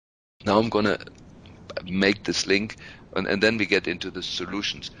Now I'm going to make this link, and then we get into the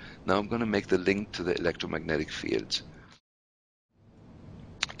solutions. Now I'm going to make the link to the electromagnetic fields.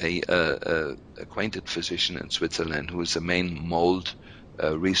 A acquainted physician in Switzerland, who is the main mold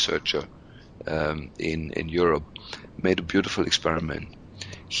researcher in Europe, made a beautiful experiment.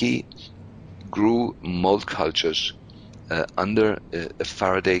 He grew mold cultures under a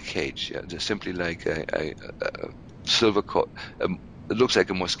Faraday cage, simply like a silver coat. It looks like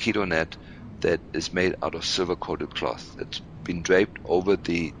a mosquito net that is made out of silver-coated cloth that's been draped over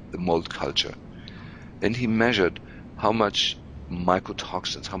the mold culture. And he measured how much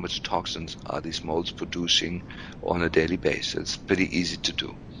mycotoxins, how much toxins are these molds producing on a daily basis. It's pretty easy to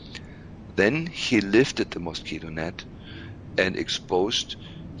do. Then he lifted the mosquito net and exposed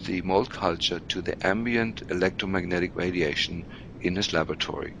the mold culture to the ambient electromagnetic radiation in his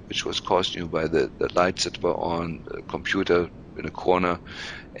laboratory, which was caused by the lights that were on the computer in a corner,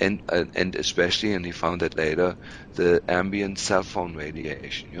 and especially, and he found that later, the ambient cell phone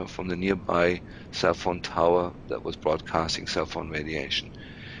radiation, from the nearby cell phone tower that was broadcasting cell phone radiation.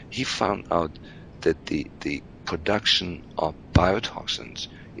 He found out that the production of biotoxins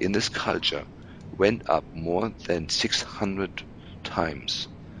in this culture went up more than 600 times.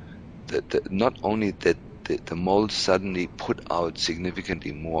 Not only that the molds suddenly put out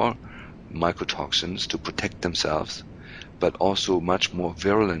significantly more mycotoxins to protect themselves, but also much more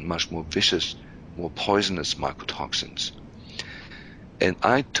virulent, much more vicious, more poisonous mycotoxins. And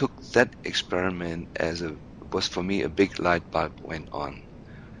I took that experiment was for me a big light bulb went on.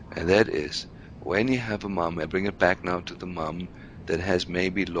 And that is, when you have a mom, I bring it back now to the mom that has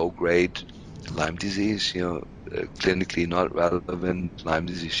maybe low-grade Lyme disease, clinically not relevant Lyme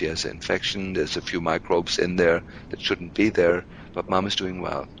disease. She has an infection. There's a few microbes in there that shouldn't be there, but mom is doing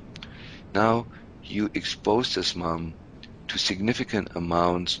well. Now you expose this mom to significant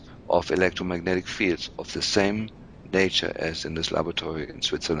amounts of electromagnetic fields of the same nature as in this laboratory in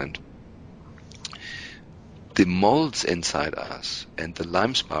Switzerland. The molds inside us and the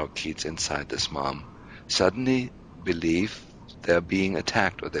Lyme spirochetes inside this mom suddenly believe they're being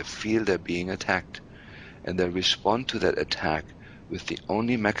attacked, or they feel they're being attacked, and they respond to that attack with the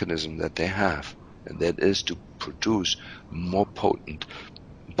only mechanism that they have, and that is to produce more potent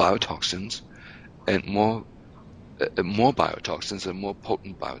biotoxins and more biotoxins and more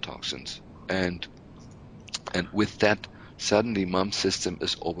potent biotoxins. And with that, suddenly mom's system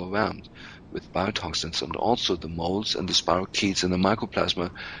is overwhelmed with biotoxins, and also the molds and the spirochetes and the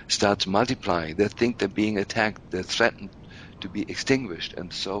mycoplasma starts multiplying. They think they're being attacked, they're threatened to be extinguished,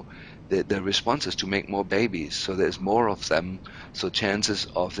 and so their response is to make more babies, so there's more of them, so chances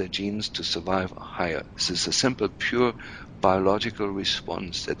of their genes to survive are higher. This is a simple, pure biological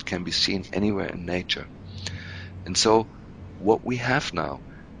response that can be seen anywhere in nature. And so what we have now,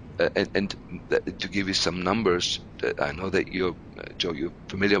 and to give you some numbers, I know that Joe, you're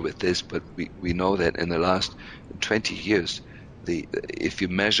familiar with this, but we know that in the last 20 years, if you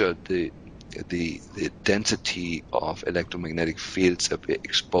measure the density of electromagnetic fields that we're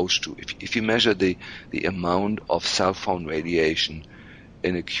exposed to, if you measure the amount of cell phone radiation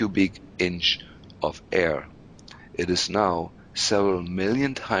in a cubic inch of air, it is now several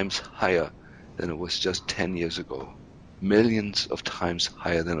million times higher than it was just 10 years ago. Millions of times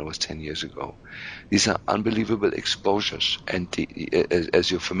higher than it was 10 years ago. These are unbelievable exposures, and as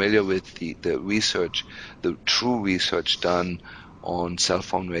you're familiar with the research, the true research done on cell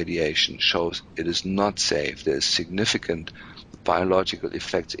phone radiation shows it is not safe. There is significant biological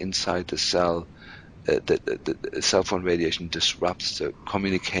effects inside the cell. The cell phone radiation disrupts the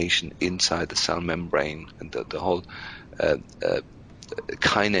communication inside the cell membrane, and the whole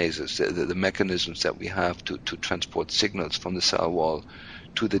kinases, the mechanisms that we have to transport signals from the cell wall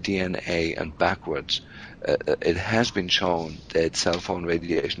to the DNA and backwards. It has been shown that cell phone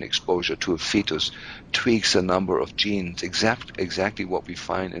radiation exposure to a fetus tweaks a number of genes, exactly what we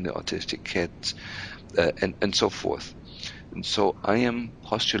find in the autistic kids, and so forth. And so I am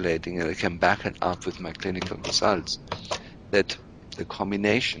postulating, and I can back it up with my clinical results, that the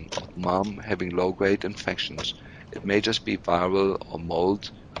combination of mom having low-grade infections, it may just be viral or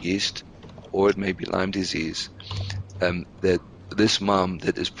mold, yeast, or it may be Lyme disease, that this mom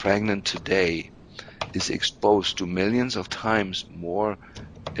that is pregnant today is exposed to millions of times more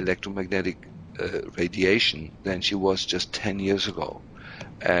electromagnetic radiation than she was just 10 years ago.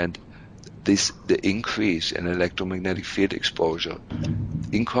 And the increase in electromagnetic field exposure,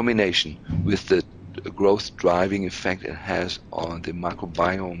 in combination with the growth driving effect it has on the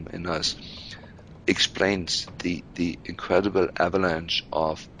microbiome in us, explains the incredible avalanche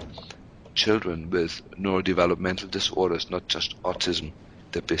of children with neurodevelopmental disorders, not just autism,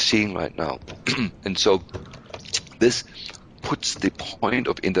 that we're seeing right now. And so this puts the point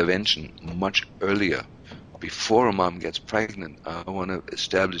of intervention much earlier. Before a mom gets pregnant, I want to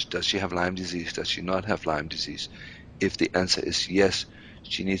establish, does she have Lyme disease? Does she not have Lyme disease? If the answer is yes,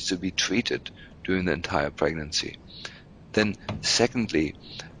 she needs to be treated during the entire pregnancy. Then secondly,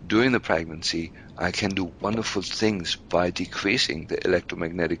 during the pregnancy, I can do wonderful things by decreasing the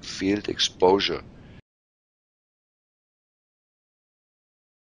electromagnetic field exposure